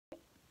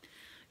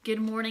Good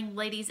morning,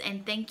 ladies,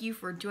 and thank you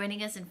for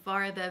joining us in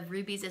Far Above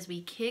Rubies as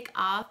we kick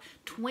off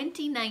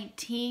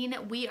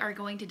 2019. We are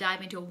going to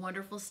dive into a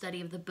wonderful study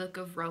of the book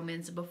of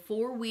Romans.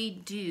 Before we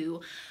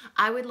do,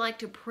 I would like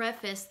to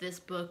preface this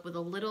book with a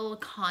little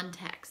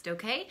context,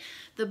 okay?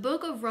 The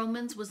book of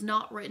Romans was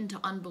not written to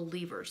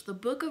unbelievers. The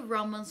book of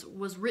Romans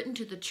was written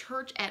to the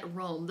church at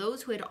Rome,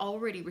 those who had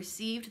already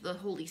received the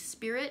Holy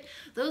Spirit,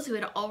 those who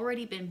had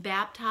already been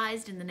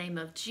baptized in the name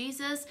of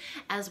Jesus,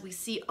 as we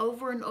see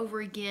over and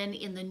over again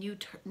in the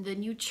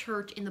new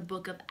church in the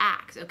book of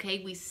Acts,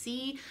 okay? We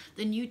see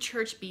the new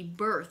church be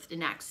birthed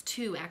in Acts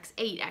 2, Acts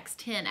 8, Acts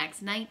 10,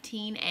 Acts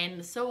 19,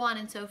 and so on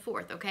and so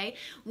forth, okay?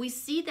 We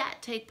see that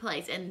take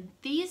place, and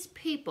these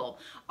people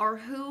are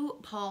who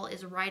Paul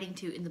is writing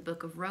to in the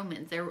book of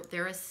Romans.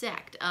 They're a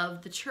sect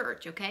of the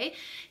church, okay?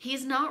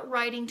 He's not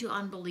writing to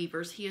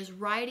unbelievers. He is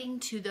writing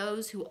to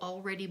those who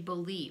already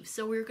believe.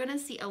 So we're going to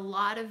see a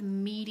lot of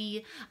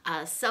meaty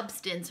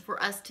substance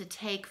for us to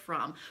take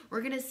from.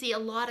 We're going to see a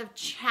lot of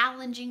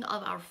challenging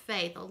of our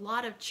faith, a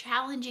lot of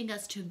challenging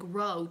us to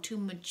grow, to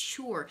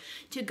mature,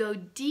 to go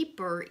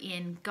deeper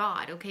in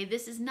God, okay?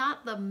 This is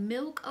not the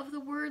milk of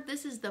the word,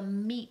 this is the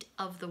meat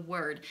of the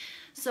word.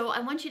 So I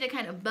want you to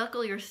kind of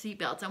buckle your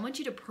seatbelts. I want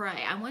you to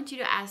pray. I want you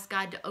to ask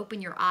God to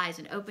open your eyes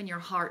and open your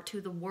heart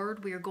to the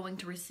word we are going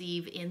to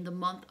receive in the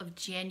month of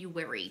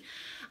January.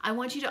 I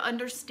want you to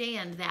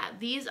understand that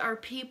these are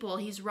people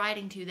he's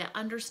writing to that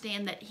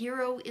understand that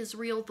Hero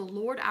Israel, the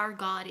Lord our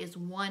God is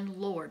one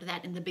Lord,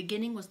 that in the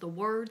beginning was the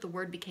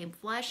Word became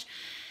flesh,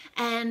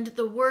 and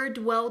the Word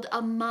dwelled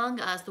among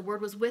us. The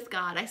Word was with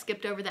God. I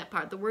skipped over that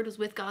part. The Word was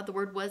with God, the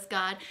Word was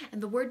God,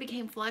 and the Word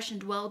became flesh and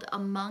dwelled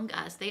among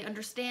us. They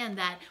understand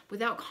that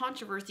without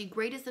controversy,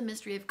 great is the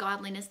mystery of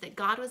godliness, that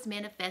God was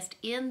manifest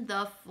in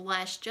the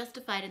flesh,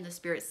 justified in the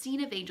Spirit,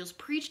 seen of angels,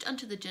 preached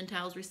unto the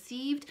Gentiles,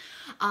 received,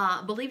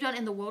 believed on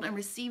in the world, and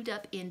received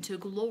up into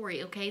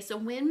glory. Okay, so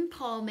when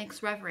Paul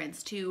makes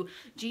reference to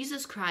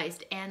Jesus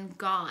Christ and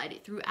God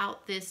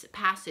throughout this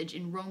passage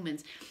in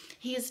Romans,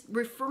 he is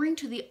referring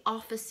to the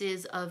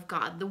offices of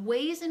God, the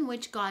ways in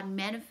which God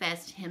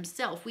manifests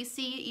himself. We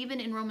see even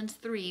in Romans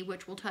 3,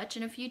 which we'll touch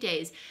in a few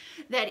days,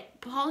 that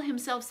Paul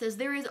himself says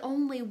there is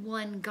only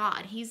one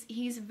God.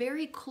 He's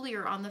very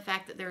clear on the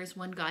fact that there is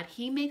one God.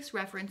 He makes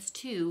reference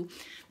to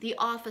the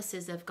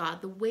offices of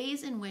God, the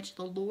ways in which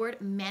the Lord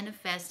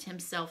manifests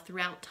himself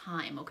throughout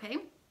time, okay?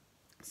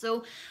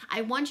 So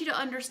I want you to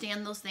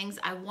understand those things.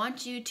 I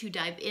want you to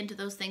dive into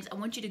those things. I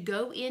want you to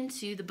go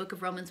into the book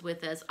of Romans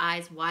with us,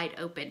 eyes wide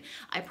open.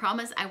 I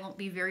promise I won't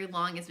be very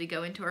long as we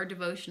go into our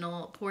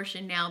devotional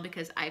portion now,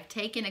 because I've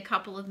taken a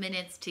couple of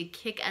minutes to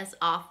kick us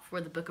off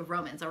for the book of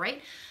Romans, all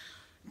right?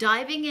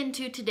 Diving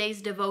into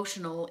today's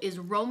devotional is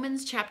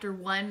Romans chapter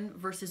 1,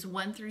 verses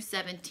 1 through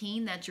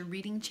 17. That's your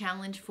reading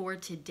challenge for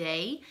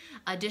today.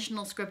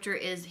 Additional scripture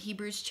is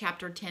Hebrews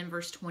chapter 10,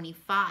 verse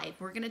 25.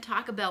 We're going to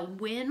talk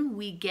about when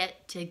we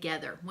get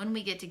together. When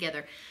we get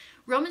together.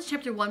 Romans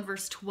chapter 1,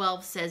 verse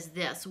 12 says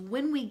this: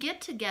 when we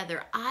get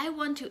together, I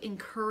want to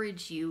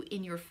encourage you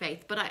in your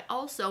faith, but I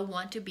also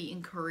want to be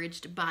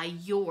encouraged by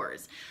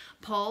yours.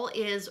 Paul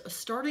is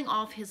starting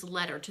off his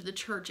letter to the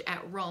church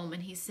at Rome,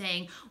 and he's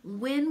saying,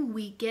 when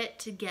we get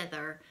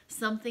together,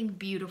 something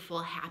beautiful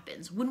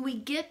happens. When we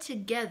get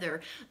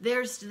together,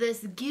 there's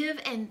this give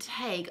and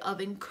take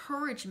of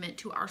encouragement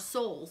to our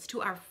souls,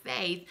 to our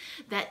faith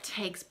that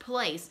takes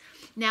place.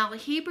 Now,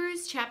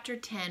 Hebrews chapter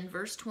 10,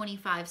 verse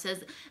 25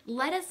 says,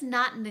 let us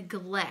not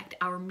neglect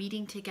our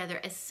meeting together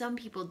as some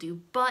people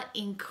do, but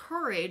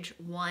encourage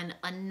one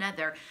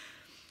another.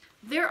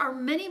 There are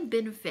many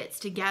benefits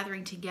to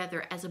gathering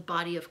together as a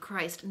body of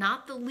Christ,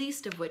 not the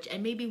least of which,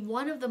 and maybe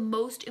one of the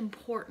most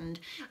important,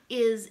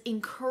 is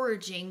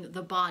encouraging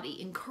the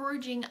body,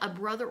 encouraging a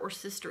brother or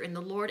sister in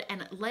the Lord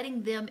and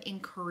letting them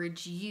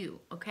encourage you,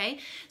 okay?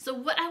 So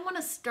what I want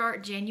to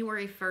start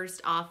January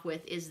 1st off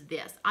with is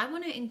this. I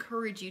want to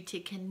encourage you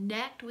to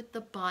connect with the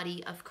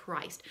body of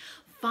Christ.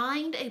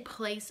 Find a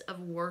place of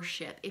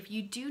worship. If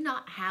you do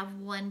not have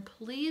one,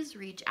 please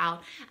reach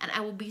out, and I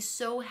will be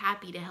so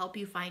happy to help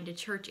you find a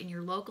church in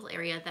your local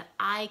area that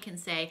I can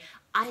say,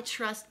 I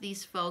trust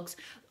these folks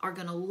are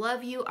going to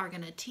love you, are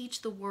going to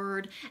teach the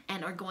word,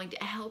 and are going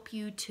to help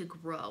you to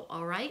grow,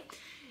 all right?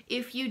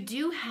 If you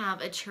do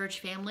have a church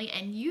family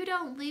and you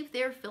don't leave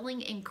there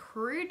feeling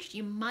encouraged,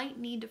 you might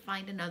need to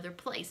find another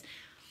place.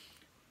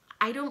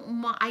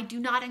 I do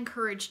not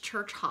encourage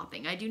church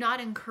hopping. I do not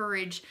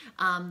encourage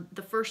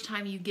the first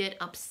time you get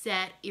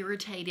upset,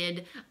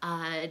 irritated,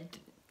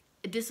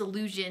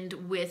 disillusioned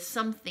with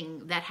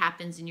something that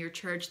happens in your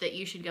church that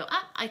you should go,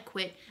 I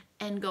quit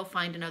and go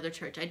find another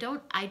church.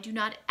 I do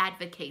not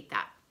advocate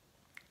that.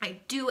 I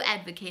do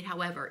advocate,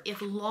 however,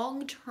 if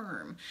long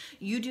term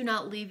you do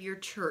not leave your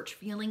church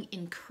feeling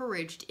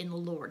encouraged in the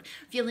Lord,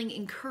 feeling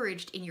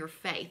encouraged in your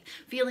faith,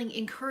 feeling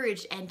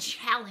encouraged and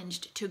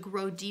challenged to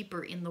grow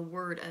deeper in the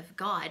Word of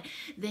God,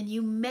 then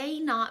you may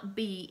not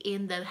be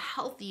in the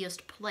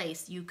healthiest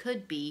place you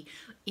could be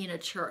in a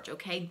church,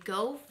 okay?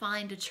 Go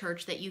find a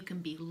church that you can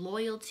be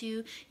loyal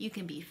to, you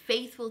can be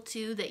faithful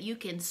to, that you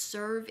can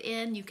serve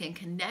in, you can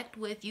connect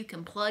with, you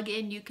can plug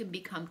in, you can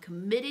become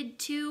committed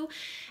to,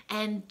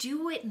 and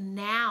do it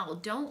now.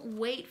 Don't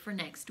wait for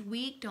next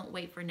week. Don't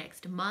wait for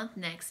next month,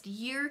 next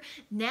year.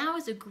 Now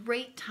is a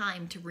great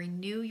time to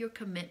renew your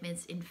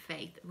commitments in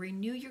faith,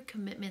 renew your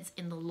commitments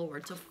in the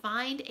Lord. So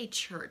find a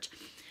church.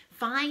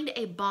 Find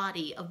a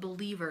body of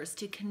believers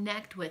to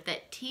connect with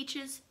that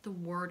teaches the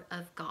Word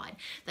of God,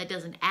 that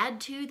doesn't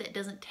add to, that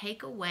doesn't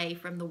take away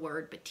from the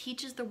Word, but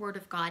teaches the Word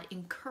of God,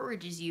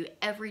 encourages you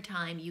every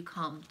time you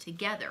come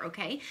together,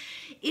 okay?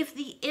 If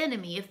the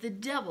enemy, if the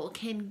devil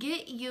can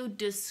get you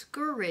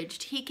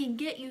discouraged, he can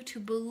get you to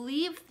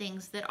believe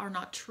things that are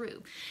not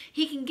true.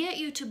 He can get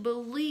you to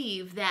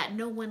believe that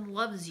no one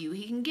loves you.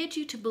 He can get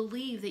you to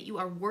believe that you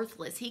are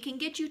worthless. He can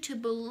get you to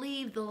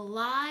believe the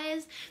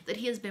lies that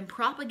he has been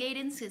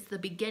propagating since the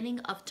beginning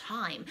of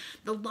time,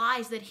 the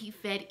lies that he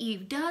fed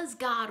Eve. Does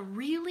God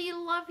really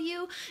love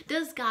you?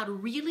 Does God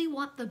really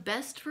want the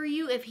best for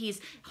you if he's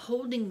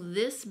holding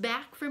this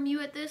back from you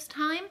at this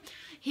time?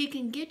 He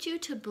can get you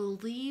to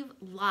believe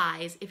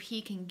lies if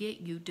he can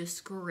get you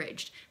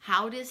discouraged.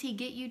 How does he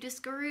get you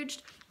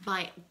discouraged?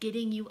 By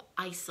getting you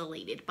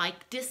isolated, by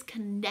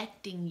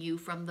disconnecting you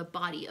from the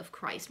body of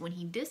Christ. When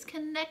he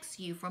disconnects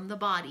you from the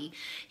body,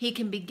 he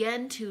can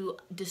begin to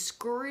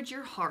discourage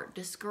your heart,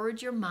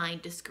 discourage your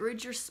mind,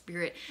 discourage your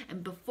spirit,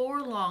 and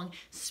before long,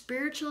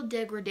 spiritual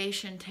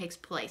degradation takes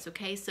place,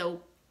 okay?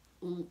 So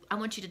I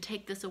want you to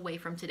take this away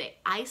from today.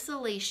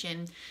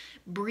 Isolation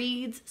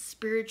breeds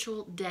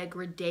spiritual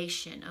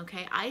degradation,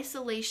 okay?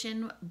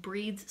 Isolation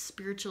breeds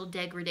spiritual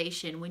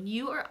degradation. When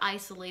you are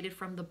isolated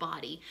from the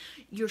body,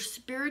 your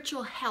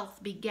spiritual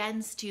health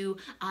begins to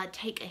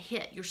take a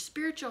hit. Your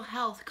spiritual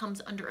health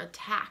comes under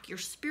attack. Your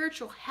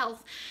spiritual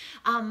health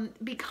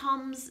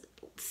becomes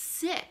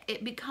sick.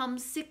 It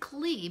becomes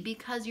sickly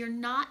because you're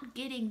not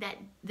getting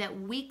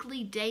that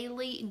weekly,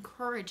 daily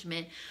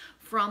encouragement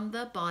from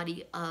the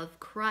body of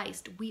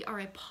Christ. We are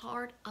a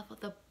part of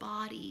the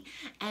body,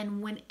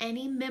 and when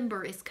any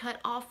member is cut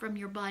off from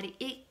your body,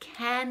 it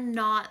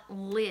cannot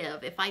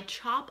live. If I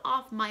chop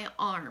off my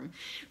arm,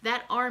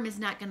 that arm is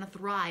not going to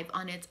thrive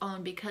on its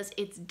own because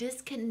it's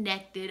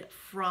disconnected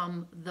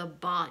from the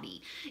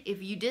body.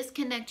 If you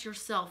disconnect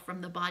yourself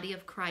from the body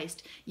of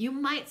Christ, you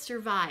might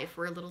survive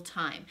for a little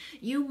time.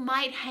 You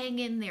might hang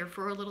in there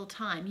for a little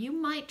time. You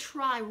might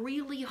try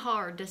really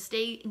hard to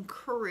stay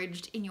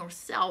encouraged in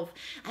yourself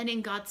and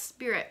in God's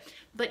Spirit.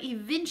 But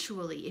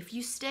eventually, if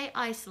you stay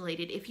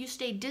isolated, if you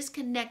stay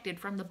disconnected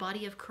from the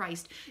body of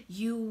Christ,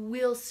 you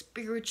will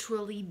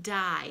spiritually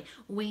die.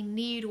 We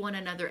need one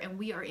another, and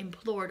we are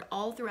implored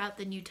all throughout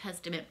the New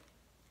Testament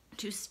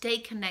to stay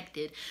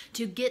connected,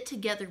 to get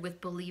together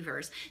with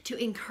believers, to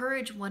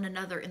encourage one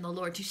another in the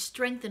Lord, to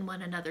strengthen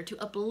one another, to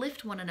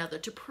uplift one another,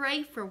 to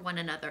pray for one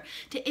another,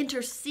 to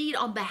intercede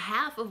on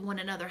behalf of one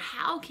another.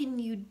 How can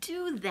you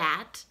do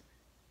that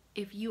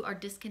if you are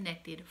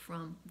disconnected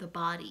from the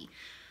body?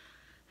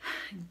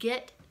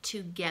 Get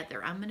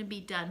together. I'm going to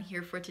be done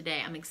here for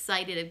today. I'm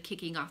excited of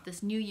kicking off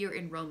this new year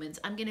in Romans.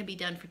 I'm going to be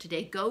done for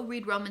today. Go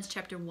read Romans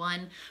chapter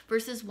 1,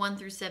 verses 1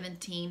 through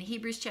 17,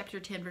 Hebrews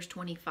chapter 10, verse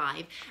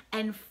 25,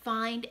 and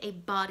find a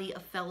body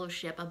of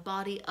fellowship, a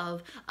body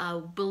of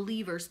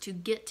believers to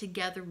get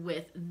together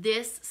with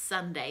this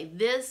Sunday,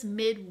 this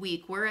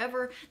midweek,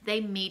 wherever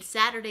they meet,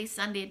 Saturday,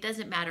 Sunday, it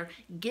doesn't matter.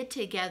 Get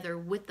together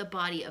with the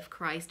body of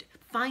Christ.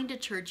 Find a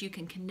church you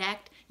can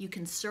connect, you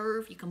can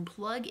serve, you can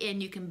plug in,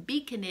 you can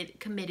be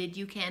committed,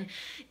 you can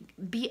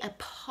be a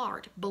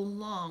part,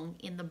 belong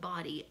in the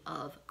body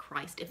of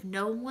Christ. If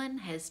no one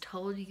has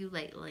told you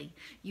lately,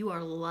 you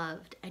are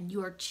loved and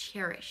you are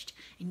cherished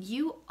and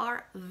you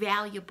are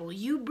valuable.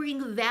 You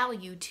bring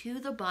value to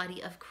the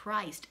body of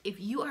Christ. If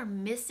you are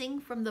missing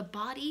from the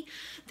body,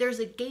 there's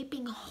a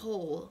gaping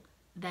hole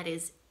that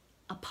is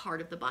a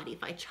part of the body.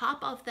 If I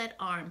chop off that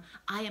arm,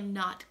 I am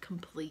not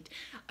complete.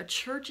 A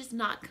church is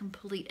not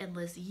complete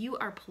unless you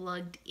are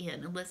plugged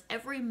in, unless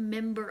every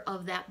member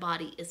of that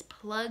body is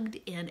plugged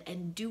in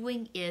and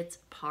doing its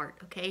part,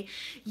 okay?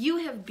 You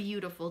have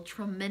beautiful,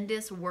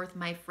 tremendous worth,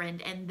 my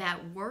friend, and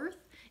that worth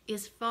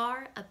is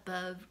far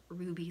above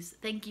rubies.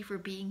 Thank you for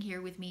being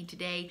here with me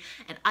today,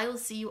 and I will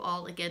see you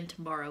all again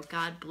tomorrow.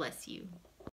 God bless you.